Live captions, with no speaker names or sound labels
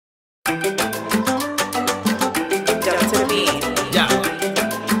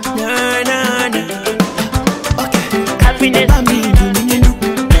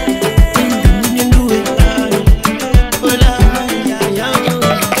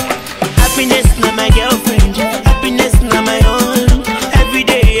Happiness na my girlfriend, happiness na my own. Every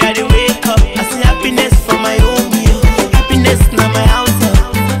day I dey wake up, I see happiness for my own. Happiness na my house,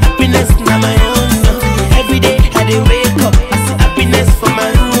 happiness na my own. Every day I dey wake up, I see happiness for my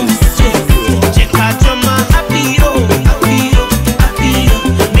room. Check out your man, happy yo, happy yo, happy yo.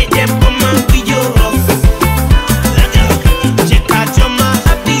 Make them come and video us. Check out your man,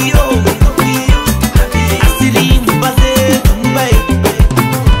 happy yo, happy yo, happy yo. I see the buzz, bye.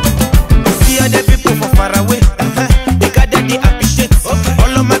 Other people from far away, they gather, they appreciate.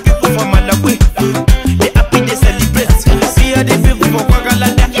 All of my people from Malawi, they happy, they celebrate. See other people from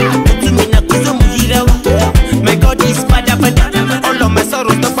Kwagalada, to me na kuzo mujirawa. My God is bada bada, all of my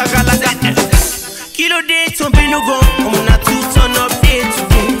sorrows to Kwagalada. Kilo day to be no go, I'm not to turn up day to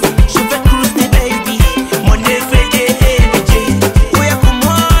day. Je vais cruise baby, Monday, Friday, every day. We are come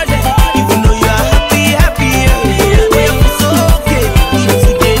on, even though you are happy, happy. We are so okay,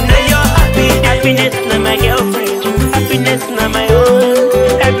 today now you're happy. Happiness na my girlfriend, happiness na my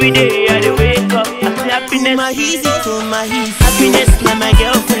own. Every day I dey wake up, I see happiness. My easy to my easy. Happiness na my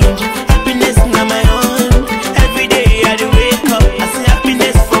girlfriend, happiness na my own. Every day I dey wake up, I see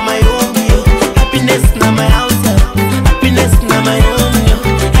happiness for my own. Happiness na my house, happiness na my own.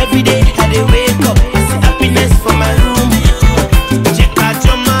 Every day I dey wake up, I see happiness for my room. Check out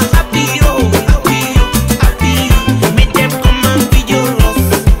your man, happy yo, happy yo, happy yo. Make them come and video us.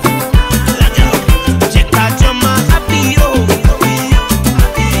 Check out your man, happy yo, happy yo,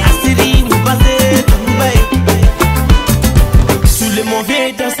 happy yo. I see the buzz, bye. Sous les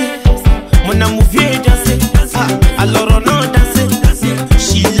mauvais danser, mon amour vient danser. Alors on a dansé,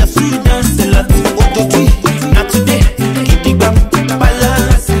 she loves to dance. La aujourd'hui, not today. Kitty bam,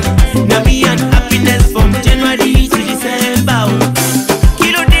 balance. Now me and happiness from January to December.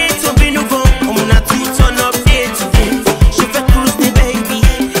 Kilo day to be no go, I'm not to turn up day to day. Je vais cruise baby,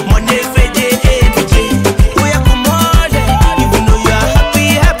 Monday, Friday, every day. We are come on, even though you are happy,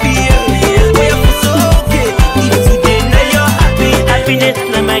 happy. We are so okay, if today now you're happy. Happiness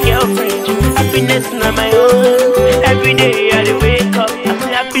na my girlfriend, happiness na my own. Every day I dey wake up, I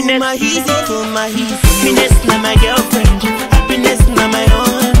see happiness. My easy to my easy. Happiness na my girlfriend,